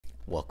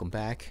Welcome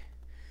back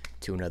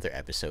to another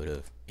episode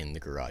of In the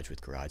Garage with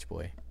Garage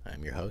Boy.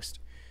 I'm your host,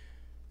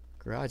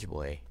 Garage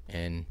Boy,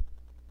 and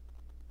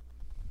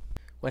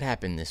what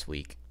happened this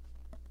week?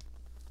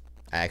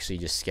 I actually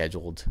just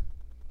scheduled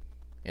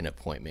an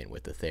appointment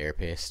with a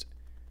therapist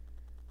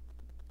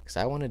because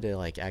I wanted to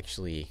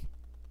actually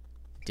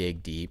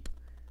dig deep,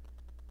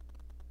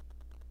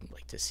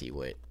 to see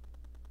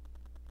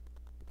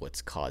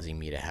what's causing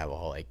me to have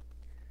all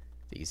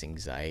these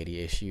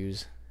anxiety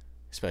issues,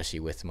 especially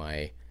with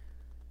my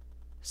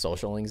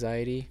social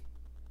anxiety.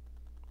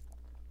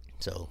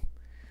 So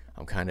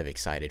I'm kind of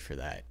excited for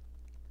that.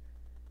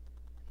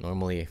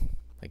 Normally,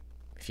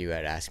 if you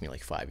had asked me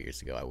 5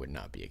 years ago, I would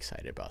not be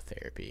excited about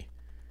therapy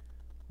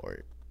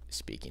or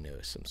speaking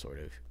to some sort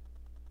of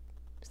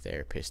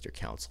therapist or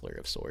counselor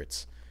of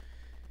sorts,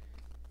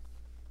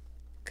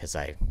 because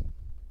I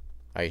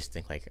used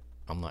to think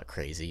I'm not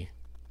crazy.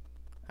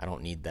 I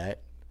don't need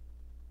that.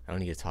 I don't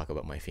need to talk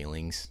about my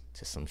feelings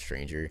to some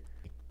stranger.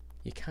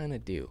 You kind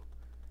of do.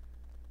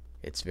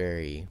 It's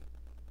I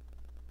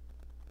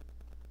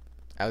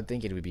would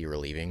think it would be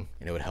relieving,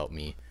 and it would help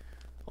me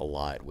a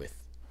lot with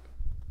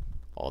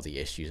all the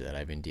issues that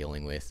I've been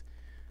dealing with,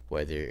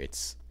 whether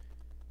it's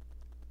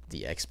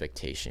the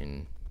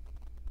expectation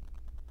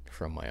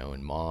from my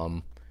own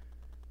mom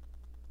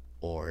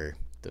or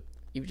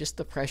even just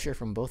the pressure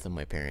from both of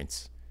my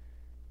parents.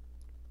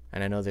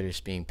 And I know they're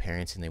just being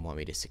parents and they want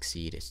me to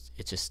succeed.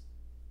 It just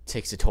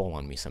takes a toll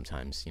on me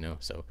sometimes,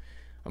 so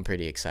I'm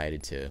pretty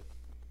excited to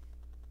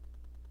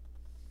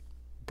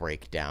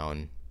break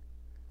down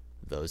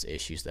those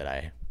issues that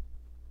I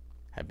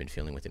have been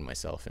feeling within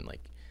myself, and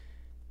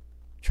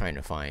trying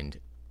to find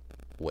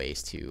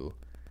ways to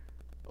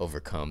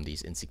overcome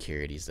these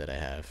insecurities that I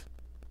have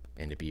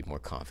and to be more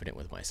confident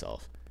with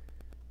myself.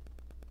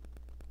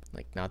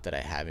 Not that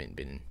I haven't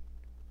been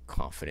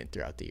confident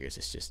throughout the years,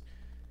 it's just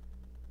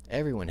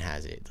everyone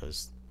has it,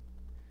 just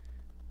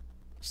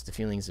the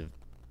feelings of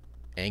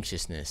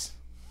anxiousness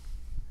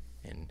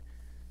and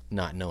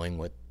not knowing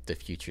what the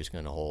future is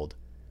going to hold.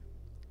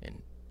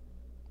 And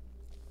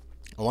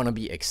I want to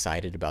be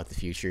excited about the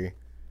future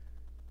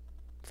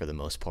for the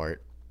most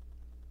part,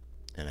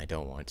 and I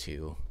don't want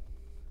to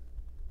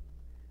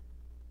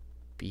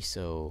be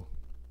so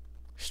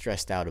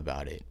stressed out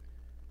about it.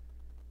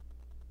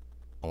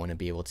 I want to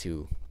be able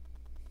to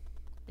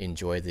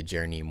enjoy the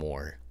journey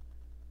more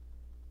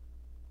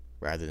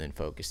rather than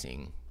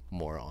focusing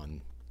more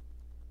on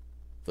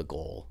the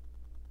goal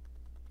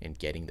and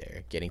getting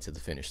there, getting to the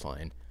finish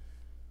line.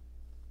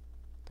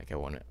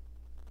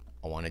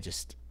 I want to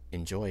just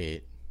enjoy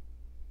it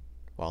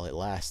while it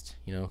lasts,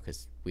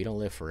 because we don't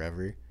live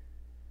forever.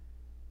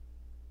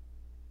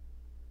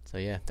 So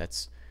yeah,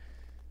 that's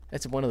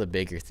one of the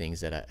bigger things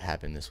that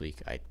happened this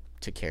week. I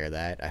took care of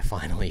that. I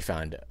finally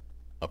found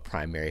a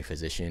primary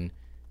physician,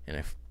 and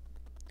I've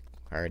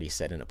already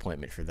set an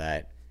appointment for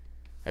that.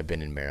 I've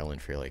been in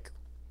Maryland for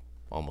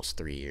almost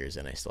 3 years,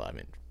 and I still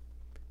haven't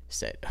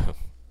set.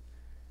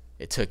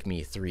 It took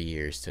me 3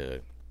 years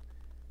to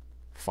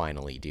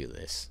finally do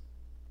this.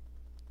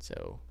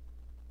 So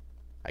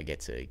I get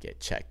to get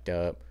checked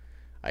up.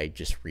 I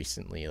just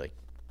recently, a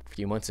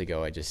few months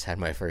ago, I just had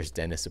my first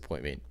dentist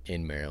appointment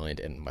in Maryland,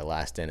 and my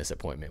last dentist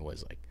appointment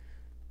was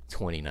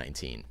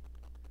 2019,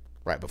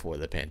 right before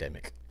the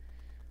pandemic.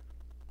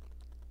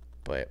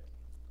 But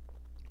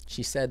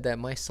she said that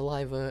my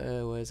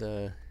saliva was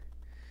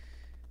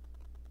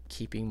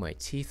keeping my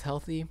teeth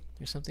healthy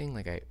or something.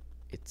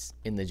 It's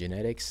in the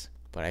genetics,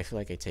 but I feel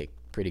like I take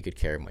pretty good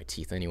care of my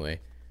teeth anyway,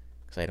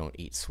 because I don't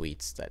eat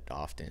sweets that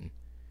often.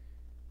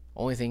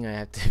 Only thing I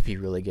have to be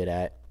really good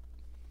at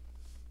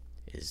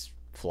is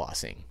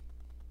flossing.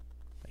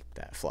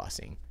 That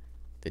flossing.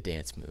 The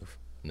dance move.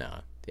 Nah,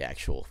 the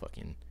actual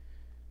fucking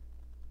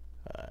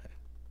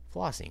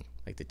flossing.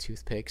 The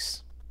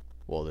toothpicks.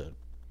 Well,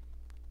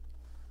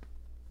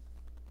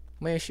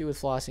 my issue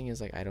with flossing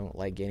is I don't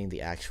like getting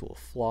the actual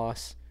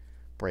floss,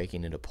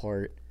 breaking it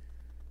apart,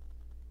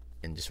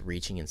 and just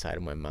reaching inside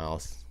of my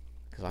mouth,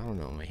 because I don't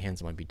know, my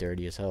hands might be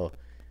dirty as hell.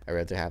 I'd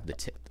rather have the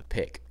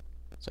pick,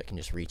 so I can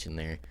just reach in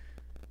there.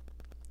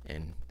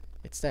 And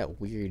it's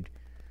that weird,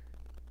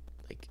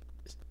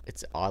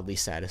 it's oddly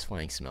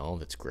satisfying smell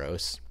that's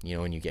gross.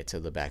 When you get to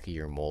the back of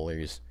your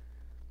molars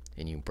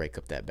and you break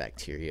up that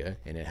bacteria,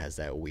 and it has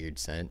that weird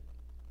scent.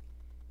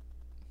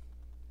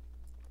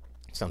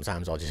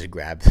 Sometimes I'll just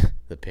grab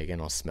the pig and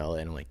I'll smell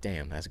it, and I'm like,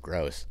 damn, that's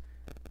gross.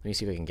 Let me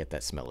see if I can get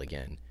that smell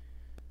again.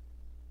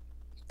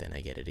 Then I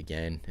get it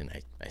again, and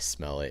I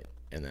smell it,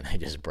 and then I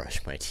just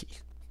brush my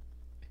teeth.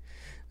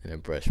 And I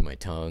brush my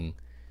tongue.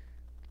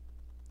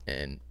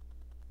 And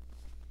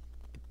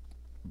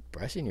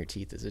brushing your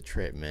teeth is a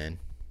trip, man.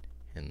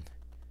 And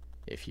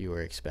if you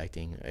were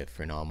expecting a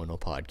phenomenal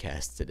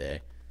podcast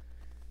today,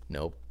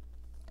 nope.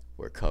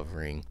 We're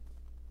covering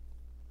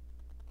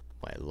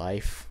my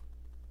life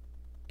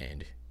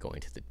and going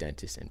to the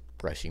dentist and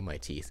brushing my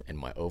teeth and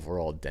my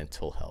overall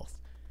dental health.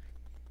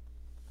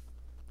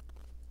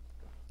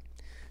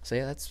 So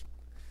yeah, that's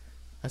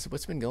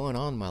what's been going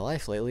on in my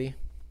life lately,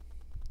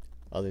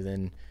 other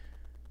than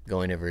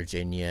going to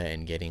Virginia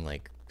and getting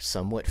like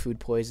somewhat food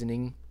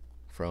poisoning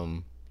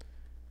from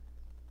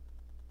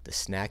the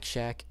snack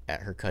shack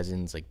at her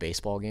cousin's like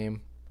baseball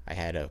game. I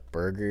had a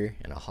burger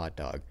and a hot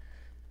dog,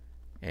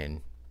 and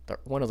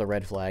one of the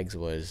red flags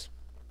was,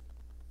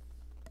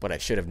 what I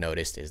should have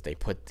noticed is they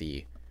put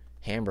the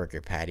hamburger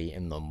patty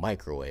in the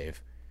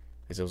microwave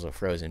because it was a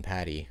frozen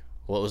patty.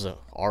 Well, it was a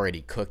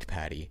already cooked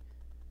patty,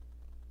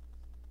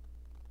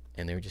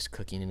 and they were just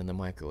cooking it in the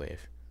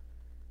microwave.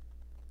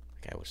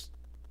 Like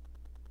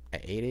I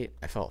ate it,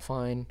 I felt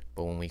fine,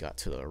 but when we got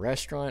to the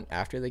restaurant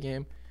after the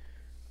game,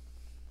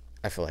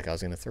 I felt like I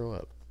was gonna throw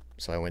up.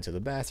 So I went to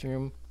the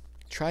bathroom,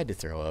 tried to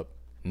throw up,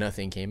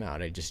 nothing came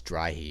out. I just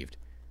dry heaved,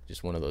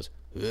 just one of those.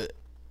 Ugh.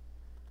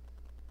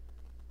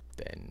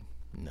 Then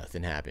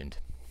nothing happened.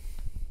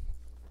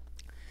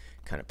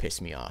 Kind of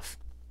pissed me off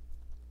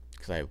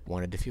because I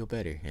wanted to feel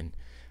better, and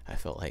I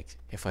felt like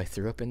if I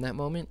threw up in that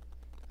moment,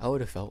 I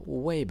would have felt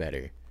way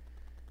better.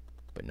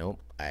 But nope,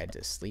 I had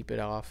to sleep it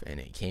off, and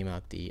it came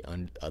out the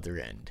other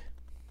end.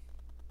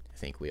 I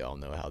think we all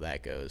know how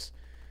that goes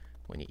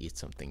when you eat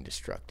something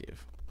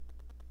destructive.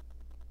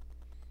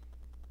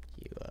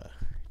 You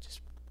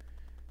just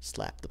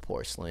slap the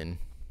porcelain,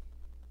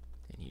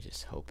 and you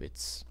just hope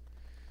it's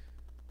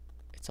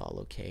all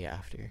okay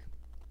after.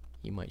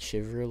 You might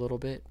shiver a little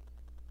bit.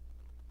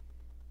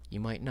 You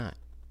might not,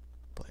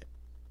 but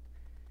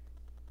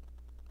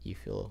you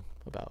feel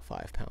about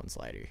 5 pounds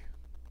lighter.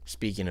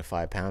 Speaking of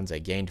 5 pounds, I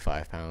gained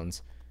 5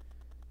 pounds.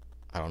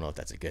 I don't know if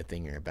that's a good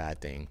thing or a bad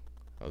thing.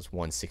 I was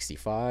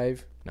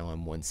 165, now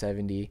I'm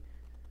 170.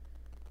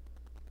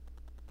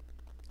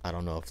 I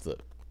don't know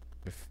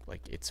if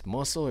like it's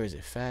muscle or is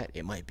it fat.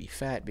 It might be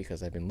fat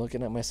because I've been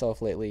looking at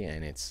myself lately,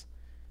 and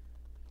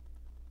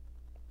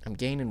I'm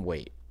gaining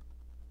weight.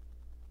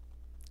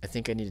 I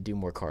think I need to do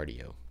more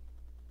cardio.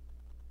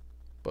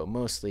 But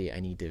mostly I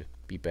need to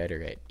be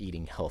better at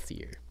eating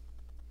healthier.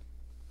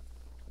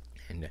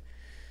 And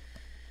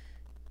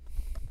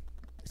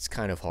it's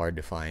kind of hard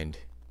to find.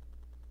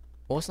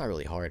 Well, it's not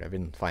really hard. I've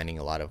been finding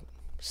a lot of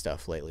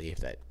stuff lately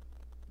that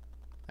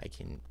I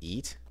can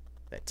eat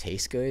that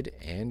tastes good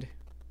and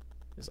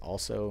is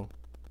also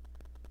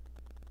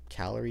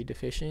calorie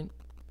deficient.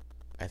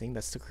 I think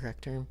that's the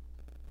correct term.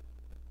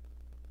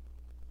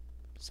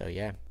 So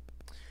yeah,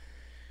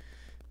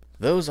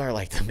 those are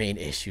like the main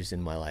issues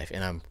in my life,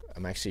 and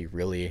I'm actually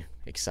really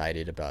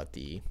excited about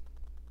the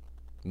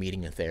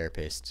meeting a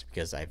therapist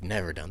because I've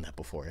never done that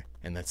before,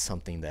 and that's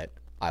something that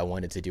I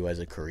wanted to do as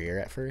a career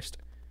at first,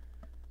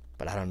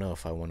 but I don't know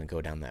if I want to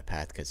go down that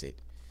path because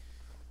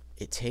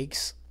it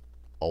takes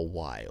a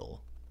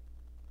while,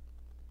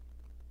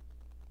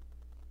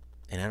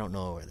 and I don't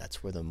know where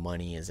that's where the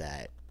money is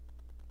at,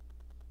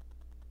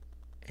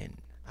 and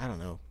I don't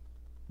know,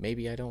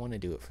 maybe I don't want to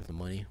do it for the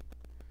money.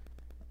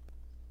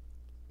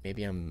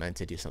 Maybe I'm meant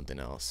to do something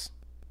else.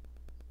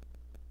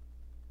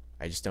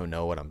 I just don't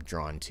know what I'm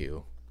drawn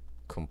to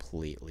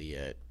completely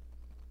yet,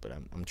 but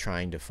I'm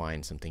trying to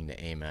find something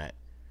to aim at.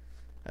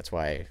 That's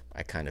why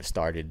I kind of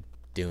started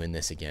doing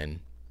this again,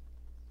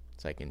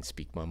 so I can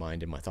speak my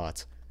mind and my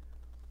thoughts,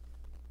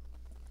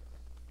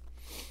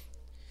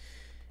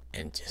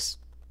 and just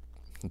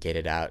get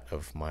it out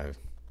of my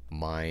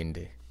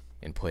mind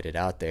and put it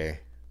out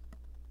there,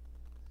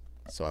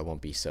 so I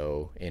won't be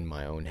so in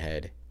my own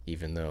head,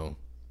 even though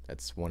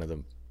that's one of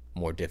the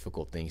more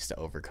difficult things to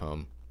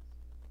overcome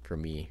for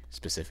me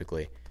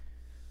specifically.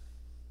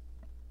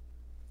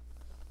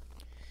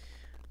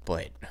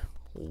 But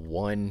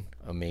one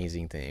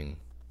amazing thing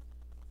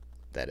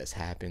that has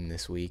happened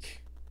this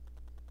week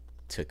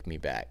took me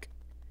back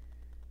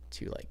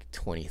to like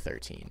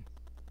 2013.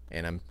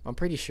 And I'm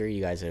pretty sure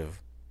you guys have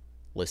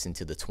listened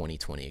to the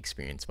 2020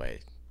 Experience by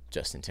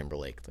Justin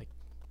Timberlake. Like,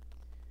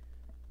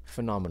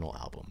 phenomenal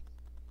album.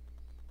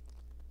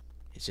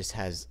 It just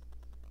has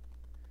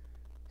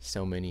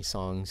so many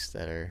songs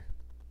that are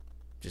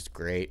just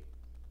great,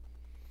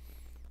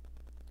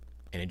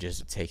 and it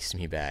just takes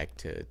me back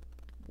to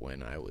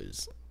when I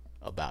was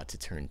about to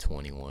turn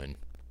 21,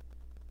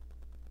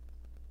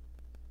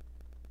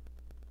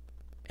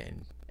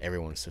 and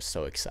everyone was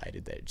so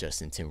excited that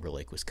Justin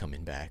Timberlake was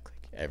coming back,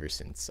 like ever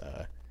since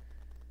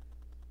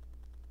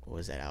what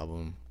was that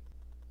album,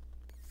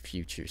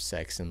 Future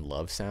Sex and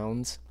Love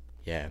Sounds?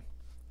 Yeah,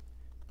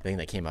 I think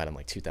that came out in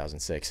like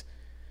 2006.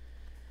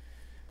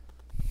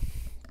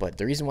 But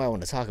the reason why I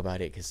want to talk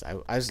about it, because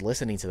I was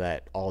listening to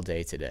that all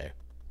day today.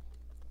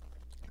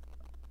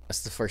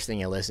 That's the first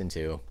thing I listened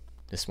to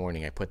this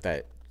morning. I put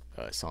that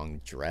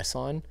song Dress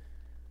on.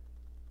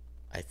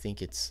 I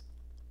think it's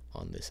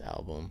on this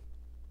album.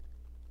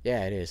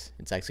 Yeah, it is.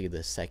 It's actually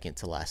the second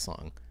to last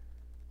song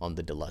on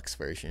the deluxe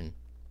version.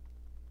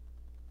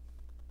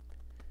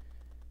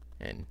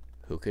 And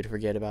who could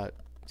forget about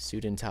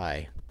Suit and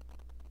Tie?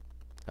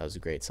 That was a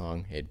great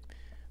song. It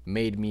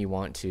made me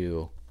want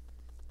to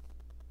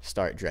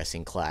start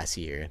dressing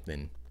classier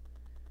than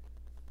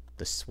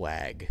the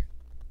swag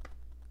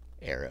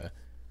era.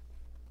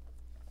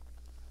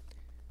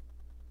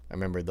 I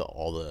remember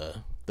all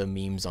the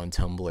memes on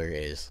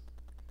Tumblr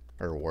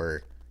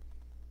were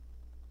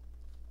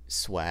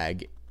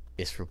swag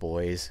is for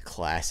boys,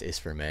 class is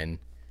for men,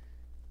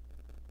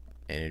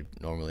 and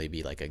it'd normally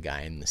be like a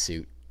guy in the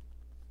suit.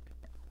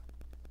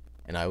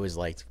 And I always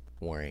liked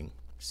wearing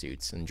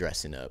suits and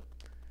dressing up,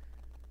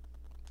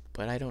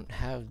 but I don't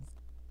have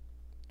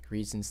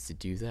reasons to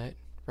do that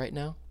right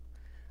now.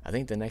 I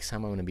think the next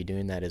time I'm going to be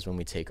doing that is when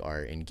we take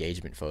our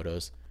engagement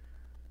photos,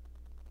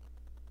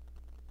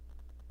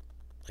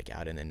 like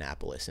out in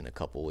Annapolis in a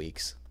couple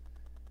weeks.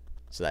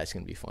 So that's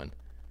going to be fun.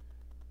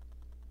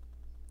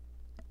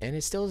 And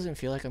it still doesn't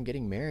feel like I'm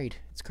getting married.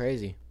 It's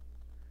crazy.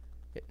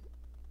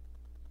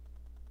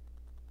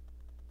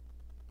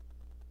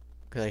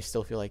 Because I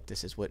still feel like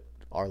this is what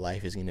our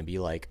life is going to be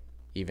like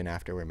even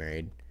after we're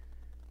married.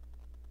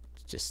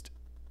 It's just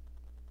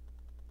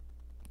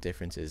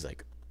difference is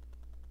like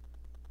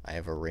I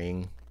have a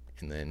ring,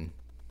 and then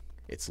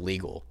it's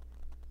legal.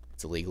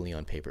 It's illegally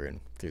on paper and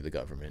through the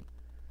government.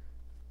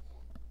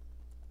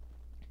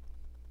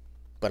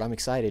 But I'm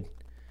excited.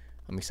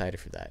 I'm excited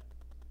for that.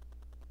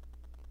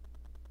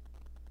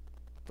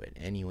 But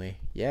anyway,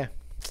 yeah.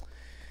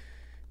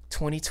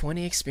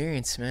 2020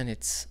 experience, man.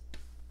 It's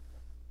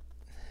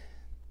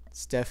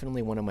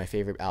definitely one of my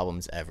favorite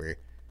albums ever.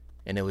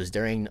 And it was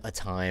during a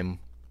time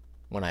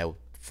when I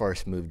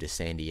first moved to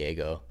San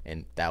Diego,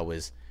 and that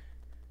was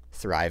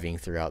thriving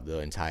throughout the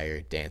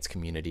entire dance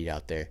community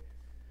out there.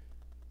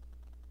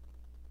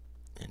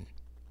 And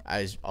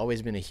I've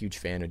always been a huge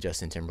fan of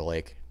Justin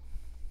Timberlake.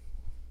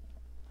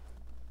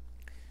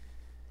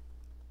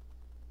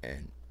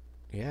 And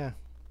yeah,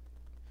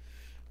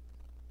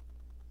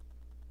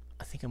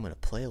 I think I'm going to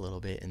play a little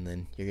bit, and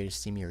then you're going to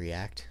see me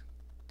react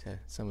to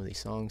some of these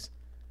songs.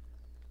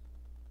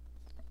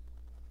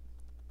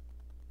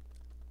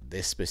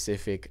 This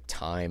specific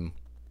time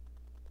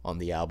on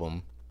the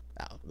album,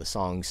 the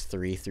songs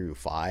 3 through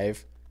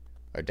 5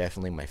 are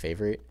definitely my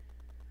favorite.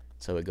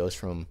 So it goes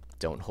from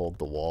Don't Hold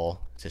the Wall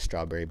to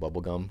Strawberry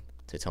Bubblegum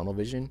to Tunnel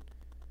Vision.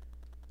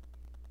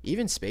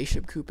 Even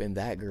Spaceship Coupe and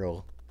That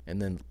Girl,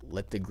 and then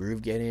Let the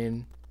Groove Get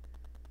In.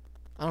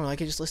 I don't know, I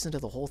could just listen to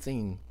the whole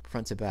thing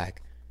front to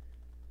back.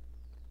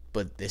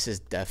 But this is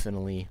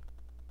definitely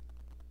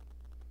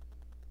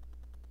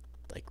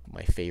like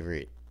my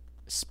favorite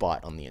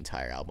spot on the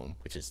entire album,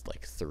 which is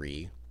like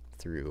 3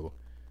 through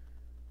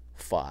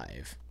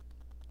 5.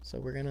 So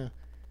we're gonna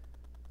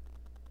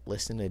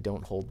listen to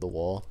Don't Hold the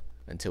Wall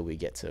until we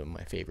get to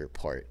my favorite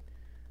part.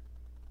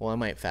 Well, I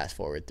might fast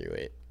forward through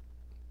it.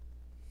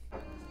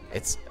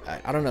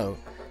 I don't know.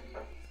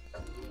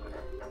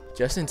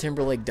 Justin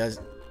Timberlake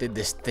did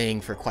this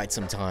thing for quite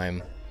some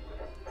time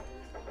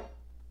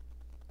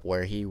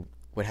where he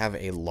would have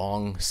a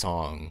long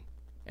song,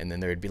 and then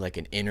there would be like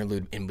an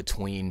interlude in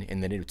between,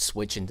 and then it would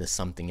switch into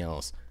something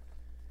else.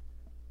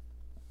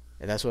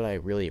 And that's what I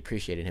really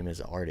appreciated him as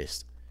an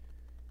artist.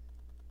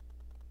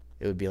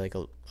 It would be like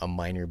a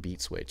minor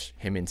beat switch.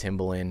 Him and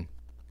Timbaland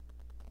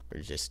were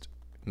just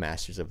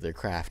masters of their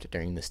craft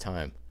during this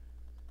time.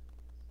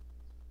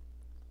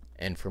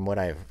 And from what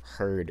I've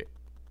heard,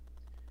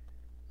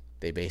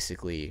 they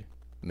basically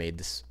made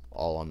this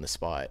all on the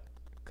spot,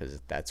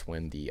 because that's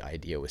when the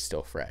idea was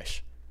still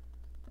fresh.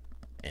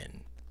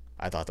 And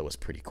I thought that was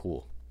pretty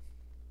cool.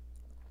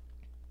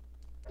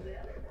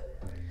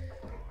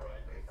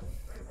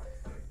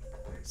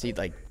 See,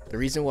 like, the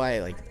reason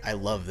why I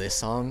love this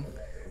song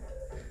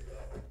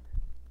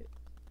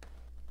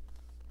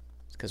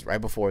is because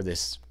right before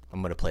this,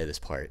 I'm going to play this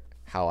part.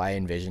 How I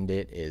envisioned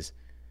it is,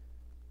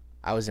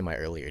 I was in my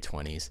earlier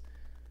 20s,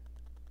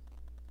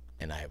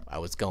 and I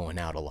was going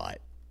out a lot.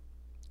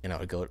 And I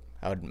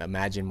would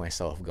imagine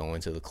myself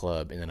going to the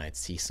club, and then I'd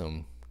see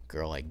some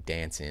girl like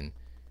dancing,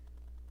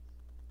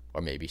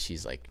 or maybe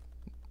she's like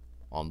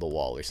on the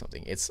wall or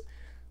something. It's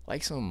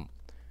like some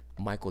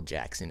Michael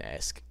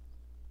Jackson-esque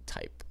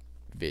type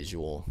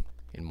visual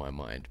in my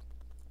mind.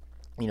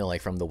 You know,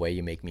 like from The Way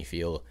You Make Me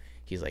Feel,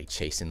 he's like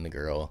chasing the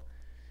girl,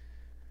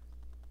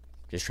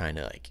 just trying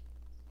to like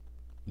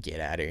get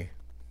at her.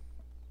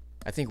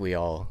 I think we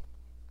all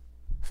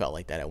felt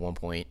like that at one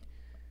point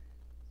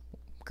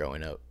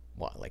growing up,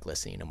 like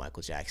listening to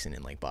Michael Jackson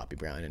and like Bobby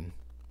Brown and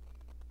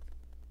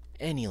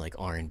any like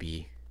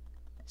R&B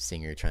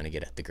singer trying to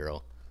get at the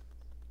girl,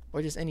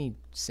 or just any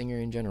singer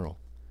in general.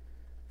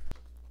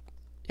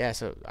 Yeah,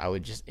 so I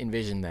would just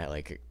envision that,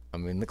 like,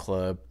 I'm in the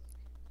club,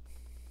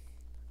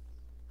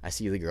 I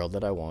see the girl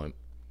that I want,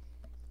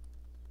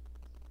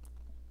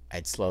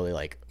 I'd slowly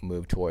like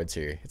move towards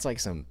her. It's like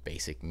some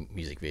basic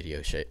music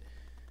video shit.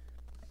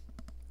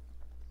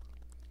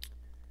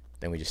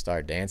 Then we just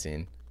start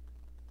dancing,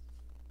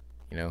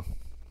 you know,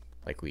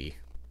 like we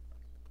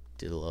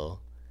did a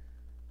little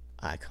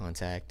eye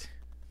contact,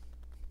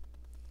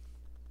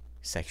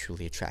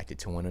 sexually attracted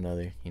to one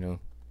another, you know.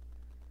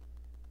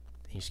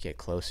 Then you just get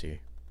closer,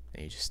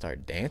 and you just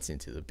start dancing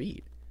to the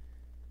beat.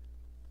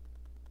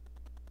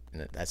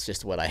 And that's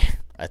just what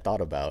I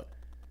thought about.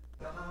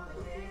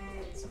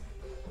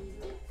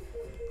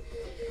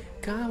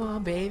 Come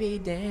on, baby,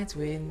 dance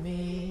with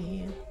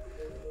me.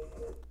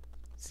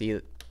 See,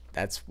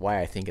 that's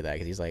why I think of that,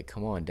 because he's like,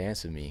 come on,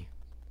 dance with me.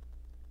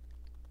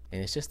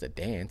 And it's just a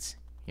dance,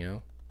 you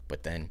know.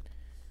 But then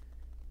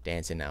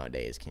dancing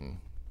nowadays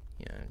can,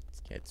 it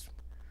gets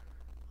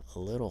a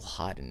little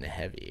hot and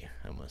heavy,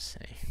 I must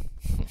say.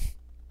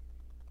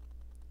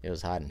 It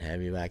was hot and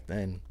heavy back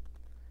then.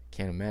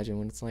 Can't imagine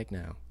what it's like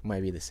now. It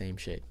might be the same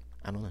shit.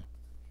 I don't know.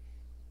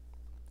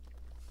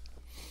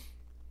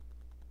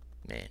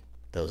 Man,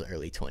 those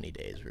early 20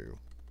 days were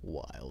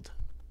wild.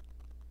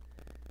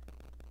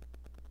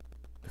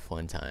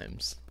 Fun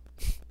times.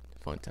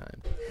 Fun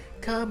time.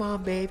 Come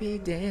on, baby,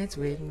 dance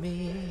with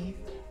me.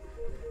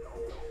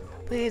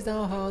 Please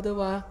don't hold the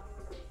wall.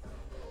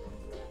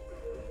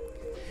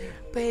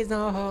 Please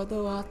don't hold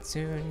the wall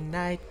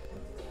tonight.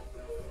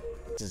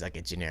 This is like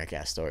a generic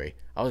ass story.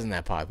 I wasn't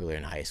that popular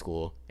in high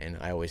school, and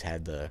I always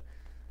had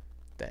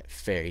that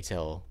fairy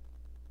tale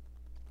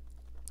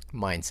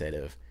mindset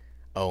of,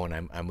 oh,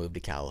 and I moved to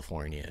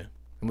California.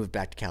 I moved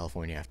back to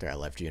California after I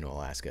left Juneau,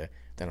 Alaska.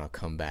 Then I'll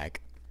come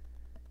back,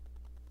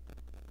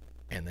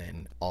 and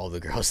then all the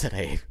girls that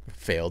I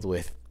failed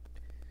with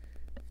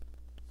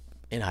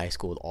in high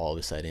school would all of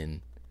a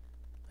sudden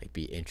like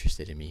be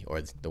interested in me,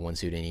 or the ones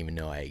who didn't even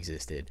know I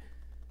existed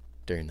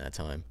during that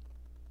time.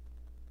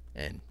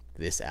 And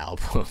this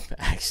album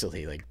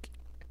actually like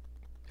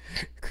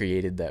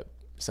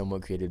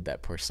somewhat created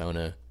that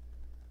persona,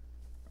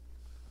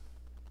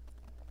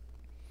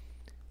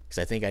 because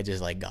I think I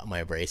just like got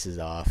my braces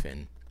off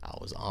and I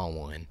was on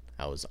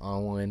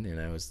one,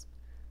 and I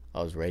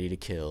was ready to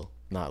kill.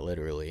 Not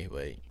literally,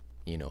 but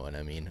you know what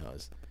I mean.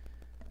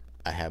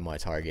 I had my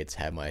targets,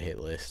 had my hit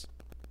list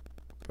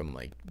from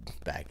like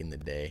back in the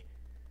day.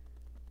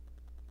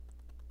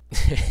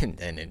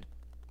 And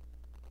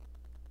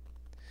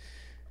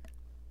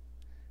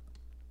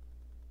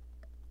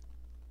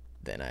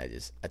then I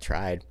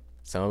tried.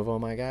 Some of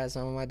them I got,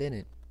 some of them I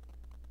didn't.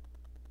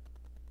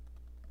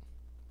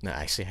 No,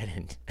 actually I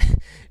didn't.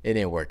 It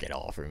didn't work at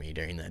all for me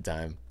during that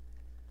time.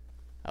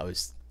 I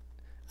was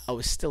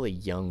still a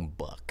young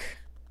buck.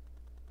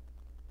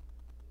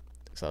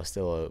 So I was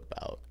still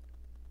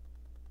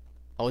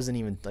I wasn't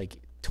even like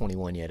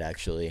 21 yet,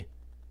 actually.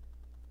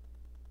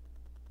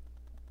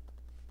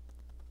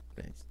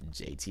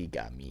 JT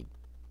got me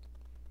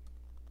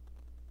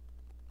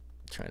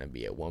trying to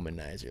be a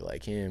womanizer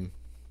like him.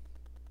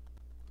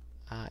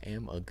 I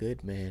am a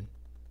good man.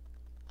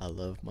 I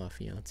love my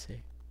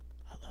fiance.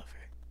 I love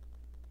her.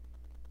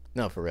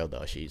 No, for real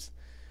though, she's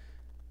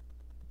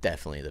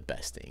definitely the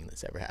best thing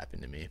that's ever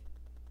happened to me.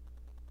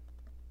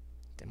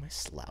 Am I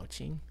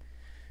slouching?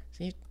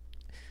 See,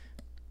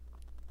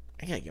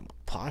 I gotta get my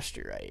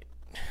posture right.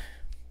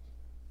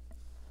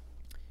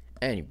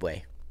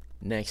 Anyway,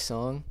 next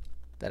song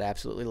that I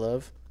absolutely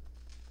love,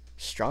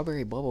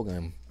 Strawberry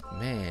Bubblegum.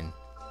 Man,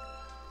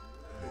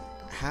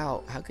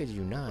 how could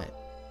you not?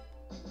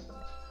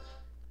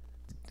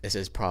 This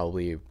is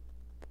probably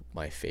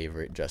my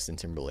favorite Justin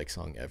Timberlake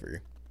song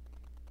ever.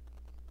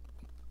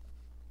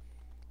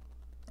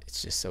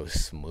 It's just so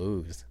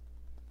smooth.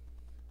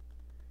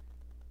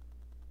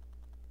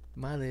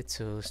 My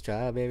little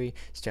strawberry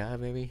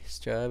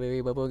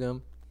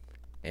bubblegum.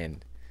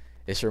 And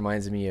this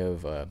reminds me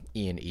of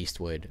Ian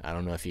Eastwood. I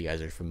don't know if you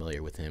guys are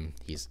familiar with him.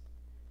 He's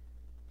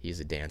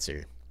a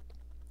dancer,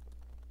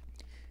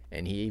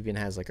 and he even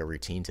has like a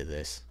routine to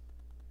this,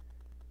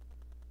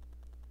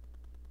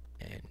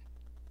 and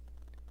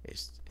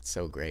it's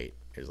so great.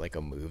 There's like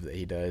a move that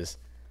he does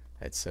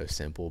that's so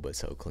simple but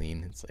so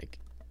clean. It's like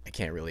I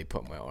can't really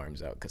put my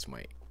arms out because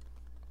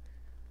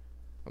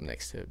I'm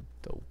next to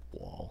the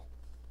wall.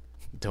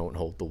 Don't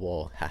hold the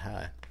wall.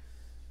 Haha.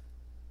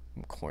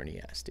 I'm corny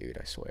ass dude,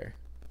 I swear.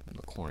 I'm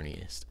the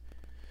corniest.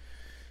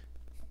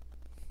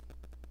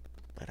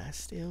 But I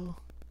still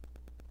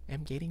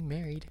am getting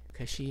married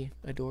because she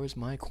adores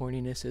my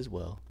corniness as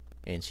well.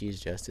 And she's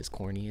just as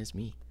corny as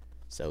me.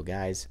 So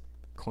guys,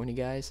 corny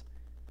guys,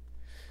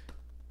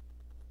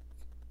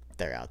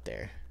 they're out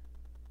there.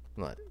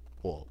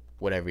 Well,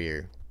 whatever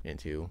you're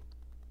into,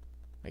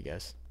 I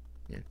guess.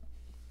 Yeah.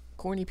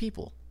 Corny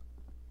people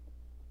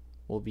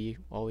will be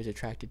always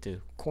attracted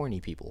to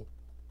corny people.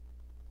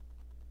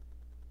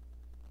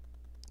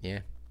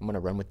 Yeah, I'm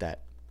gonna run with that.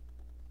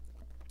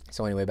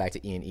 So anyway, back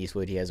to Ian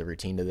Eastwood. He has a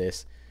routine to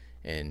this,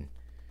 and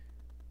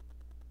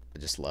I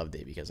just loved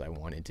it because I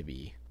wanted to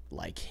be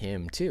like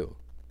him too.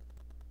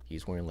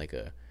 He's wearing like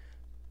a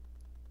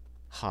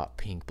hot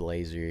pink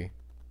blazer,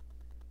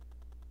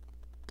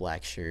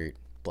 black shirt,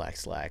 black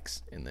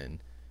slacks, and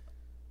then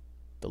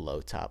the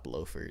low top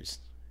loafers.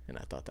 And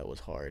I thought that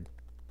was hard.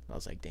 I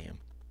was like, damn,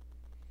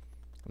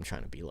 I'm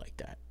trying to be like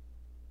that.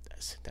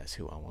 That's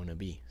who I want to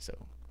be. So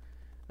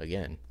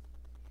again,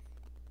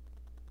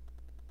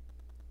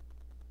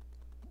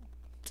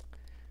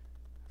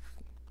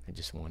 I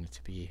just wanted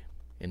to be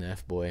an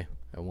F-boy.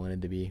 I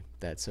wanted to be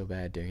that so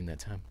bad during that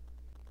time.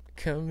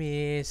 Come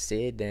here,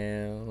 sit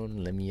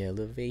down, let me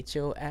elevate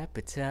your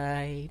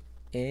appetite.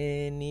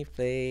 Any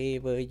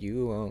flavor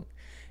you want,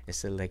 the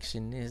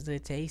selection is the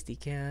tasty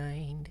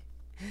kind.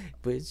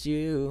 But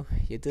you're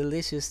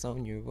delicious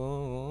on your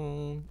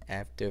own.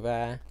 After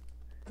I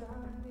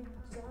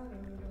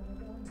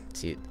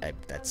see,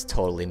 that's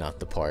totally not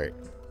the part,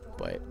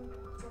 but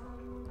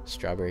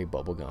Strawberry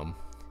bubblegum.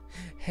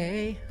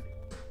 Hey.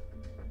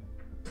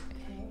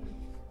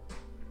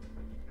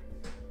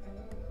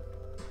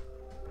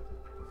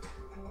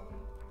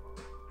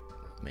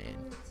 Man.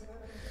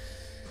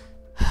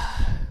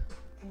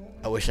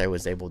 I wish I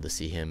was able to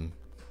see him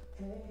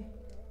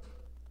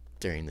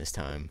during this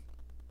time.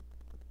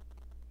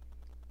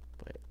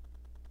 But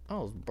I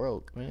was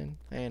broke, man.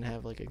 I didn't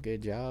have like a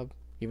good job.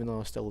 Even though I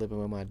was still living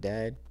with my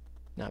dad.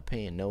 Not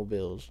paying no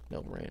bills,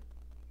 no rent.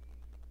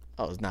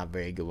 I was not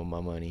very good with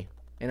my money.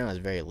 And I was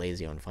very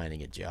lazy on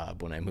finding a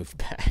job when I moved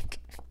back.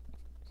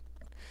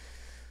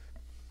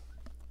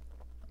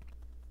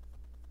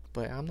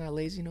 But I'm not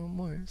lazy no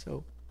more,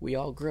 so we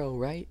all grow,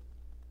 right?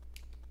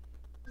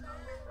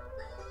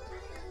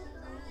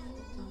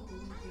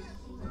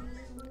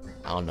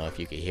 I don't know if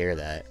you could hear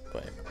that,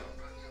 but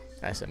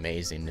that's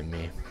amazing to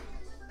me.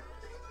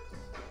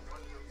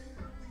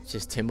 It's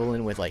just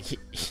Timbaland with like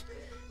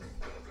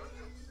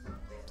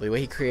the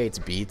way he creates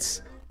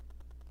beats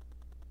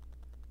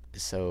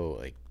is so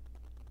like,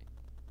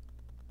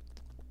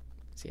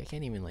 see, I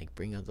can't even like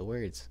bring up the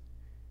words.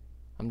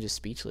 I'm just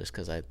speechless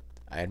because I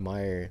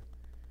admire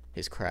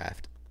his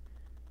craft.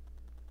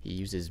 He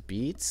uses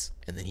beats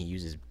and then he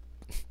uses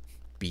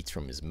beats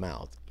from his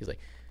mouth. He's like,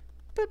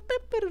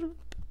 and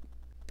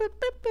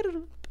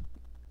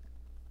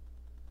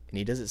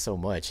he does it so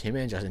much. Him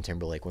and Justin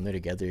Timberlake, when they're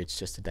together, it's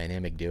just a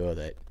dynamic duo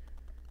that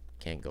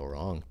can't go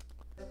wrong.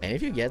 And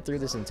if you get through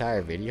this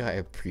entire video, I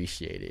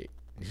appreciate it.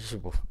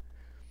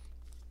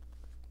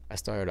 I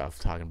started off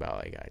talking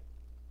about like I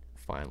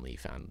finally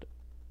found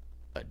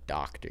a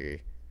doctor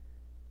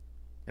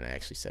and I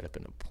actually set up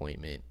an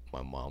appointment.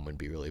 My mom would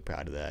be really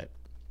proud of that.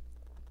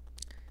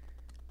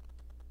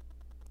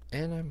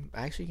 And I'm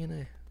actually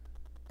gonna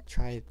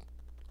try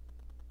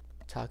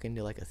talking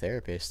to like a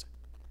therapist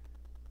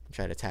and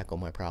try to tackle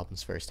my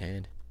problems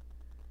firsthand.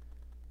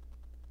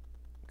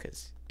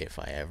 Because if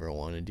I ever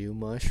want to do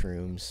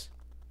mushrooms,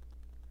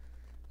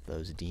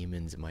 those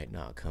demons might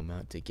not come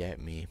out to get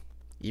me.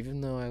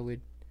 Even though I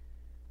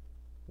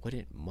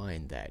wouldn't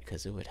mind that,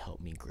 because it would help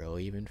me grow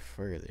even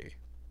further.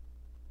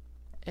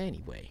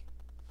 Anyway,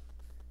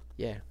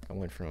 yeah, I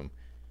went from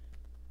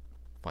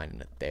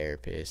finding a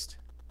therapist,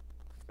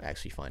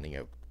 actually finding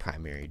a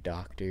primary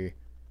doctor.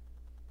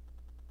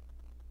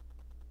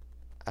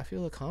 I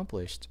feel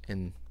accomplished,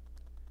 and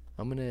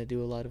I'm gonna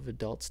do a lot of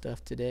adult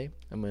stuff today.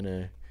 I'm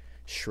gonna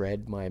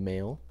shred my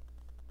mail.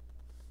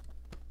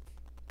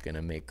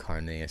 Gonna make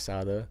carne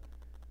asada.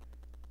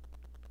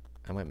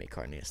 I might make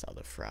carne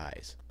asada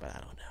fries, but I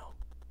don't know.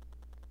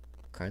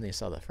 Carne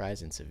asada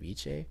fries and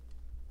ceviche?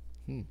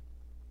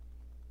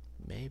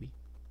 Maybe.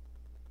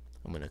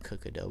 I'm gonna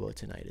cook adobo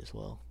tonight as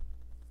well.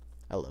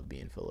 I love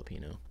being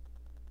Filipino.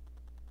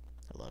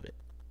 I love it.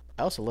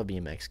 I also love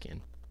being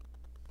Mexican.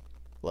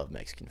 Love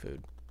Mexican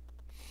food.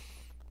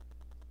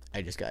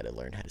 I just gotta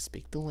learn how to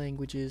speak the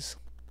languages.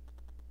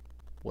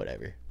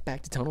 Whatever.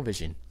 Back to tunnel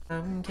vision.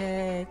 I'm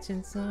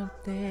catching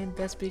something,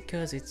 that's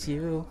because it's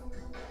you.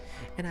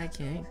 And I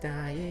can't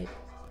deny it,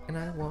 and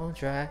I won't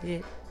try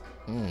it.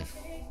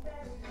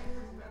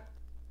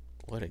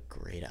 What a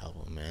great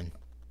album, man.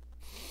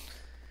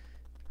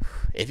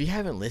 If you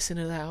haven't listened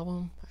to the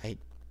album, I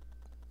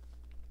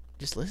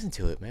just listen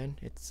to it, man.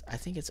 I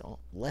think it's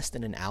less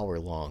than an hour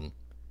long.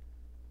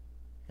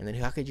 And then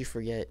how could you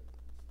forget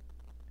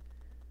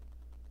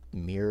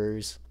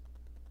mirrors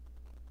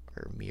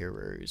or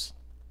mirrors?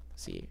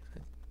 See,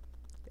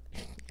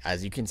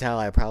 as you can tell,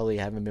 I probably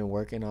haven't been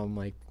working on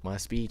like my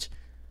speech,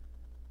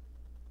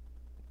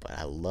 but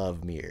I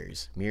love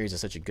Mirrors. Mirrors is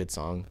such a good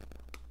song.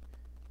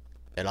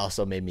 It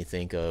also made me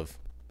think of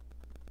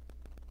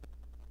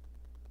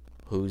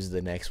who's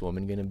the next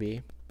woman gonna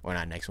be, or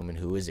not next woman,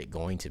 who is it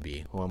going to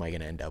be? Who am I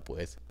gonna end up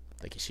with?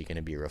 Like, is she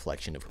gonna be a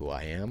reflection of who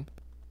I am,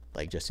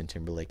 like Justin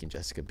Timberlake and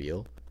Jessica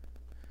Biel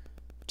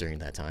during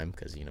that time?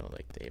 Because you know,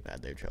 like, they've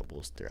had their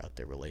troubles throughout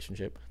their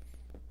relationship.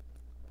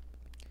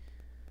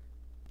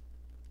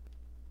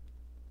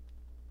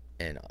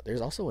 And there's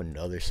also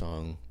another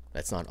song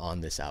that's not on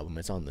this album.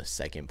 It's on the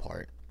second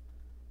part.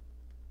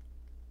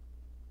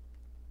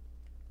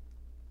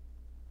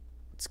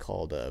 It's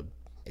called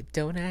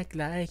Don't Act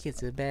Like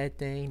It's a Bad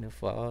Thing to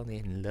Fall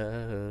in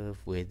Love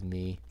with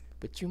Me,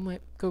 but you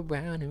might go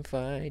around and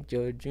find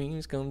your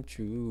dreams come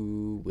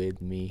true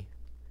with me.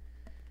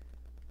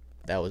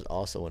 That was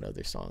also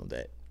another song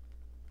that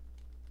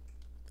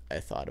I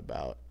thought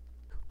about.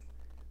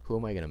 Who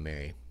am I gonna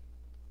marry?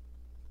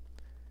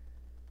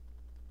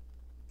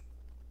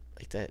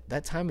 Like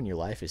that time in your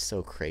life is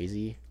so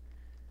crazy,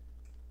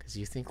 because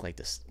you think like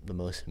the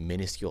most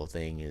minuscule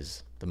thing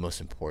is the most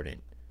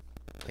important.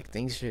 Like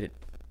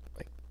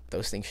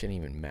those things shouldn't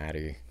even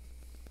matter,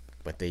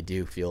 but they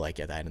do feel like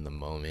that in the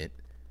moment.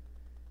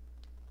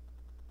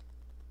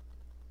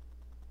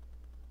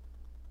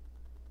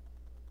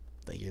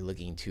 Like you're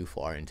looking too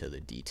far into the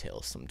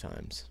details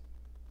sometimes,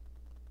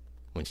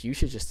 when you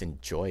should just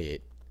enjoy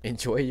it.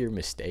 Enjoy your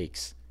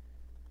mistakes,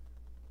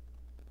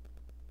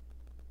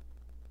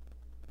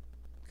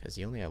 because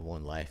you only have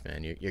one life,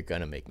 man. You're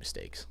gonna make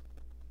mistakes.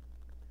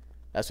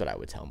 That's what I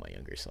would tell my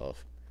younger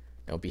self.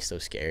 Don't be so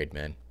scared,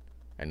 man.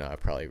 I know I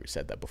probably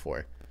said that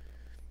before.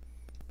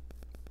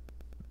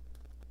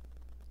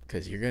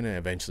 Because you're going to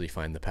eventually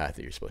find the path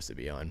that you're supposed to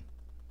be on.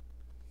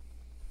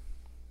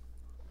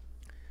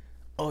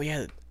 Oh,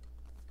 yeah.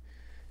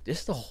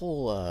 Just the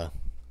whole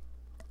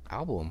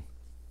album,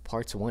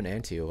 parts 1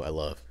 and 2, I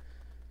love.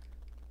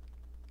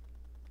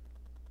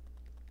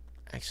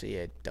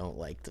 Actually, I don't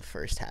like the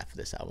first half of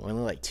this album. I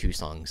only like 2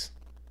 songs.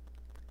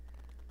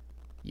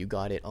 You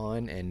Got It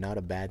On and Not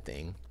a Bad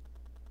Thing.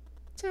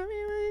 Tell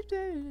me what's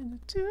better than the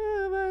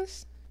two of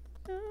us.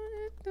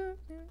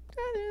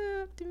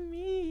 Up to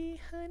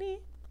me, honey.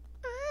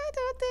 I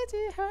thought that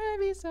it hurt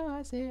me, so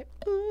I said,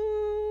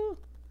 ooh.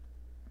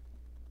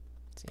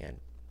 See,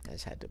 I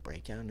just had to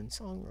break down in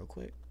song real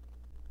quick.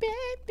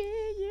 Baby,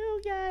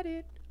 you got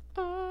it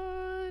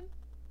on.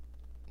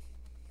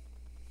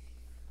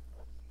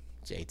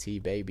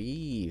 JT,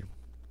 baby.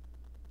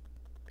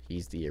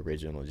 He's the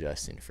original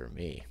Justin for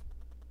me.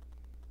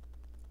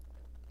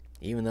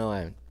 Even though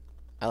I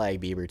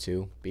like Bieber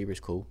too. Bieber's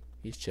cool.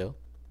 He's chill.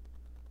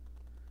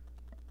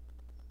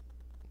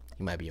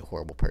 He might be a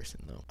horrible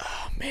person though.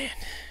 Oh man.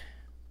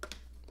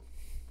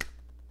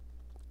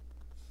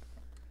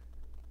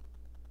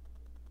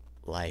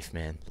 Life,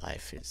 man.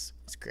 Life is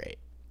great.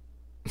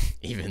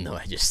 Even though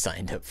I just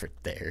signed up for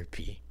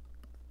therapy.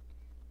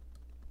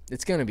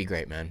 It's gonna be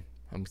great, man.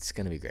 It's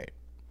gonna be great.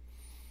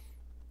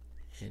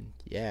 And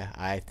yeah,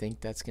 I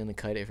think that's gonna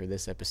cut it for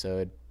this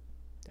episode.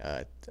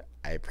 I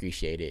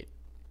appreciate it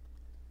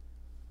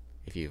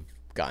if you've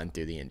gotten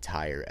through the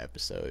entire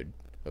episode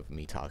of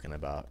me talking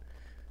about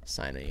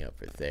signing up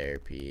for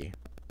therapy,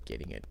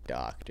 getting a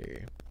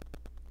doctor,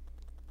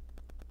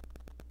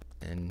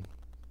 and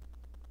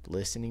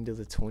listening to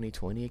the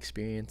 2020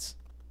 experience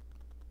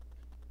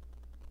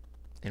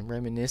and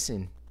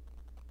reminiscing.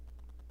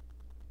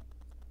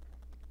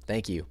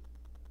 Thank you.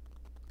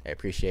 I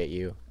appreciate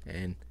you,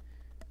 and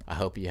I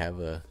hope you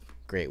have a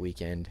great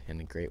weekend and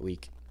a great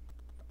week.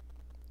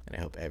 And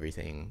I hope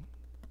everything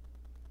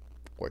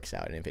works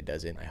out. And if it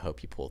doesn't, I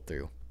hope you pull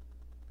through.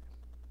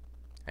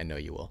 I know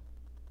you will.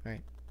 All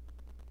right.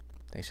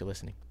 Thanks for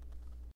listening.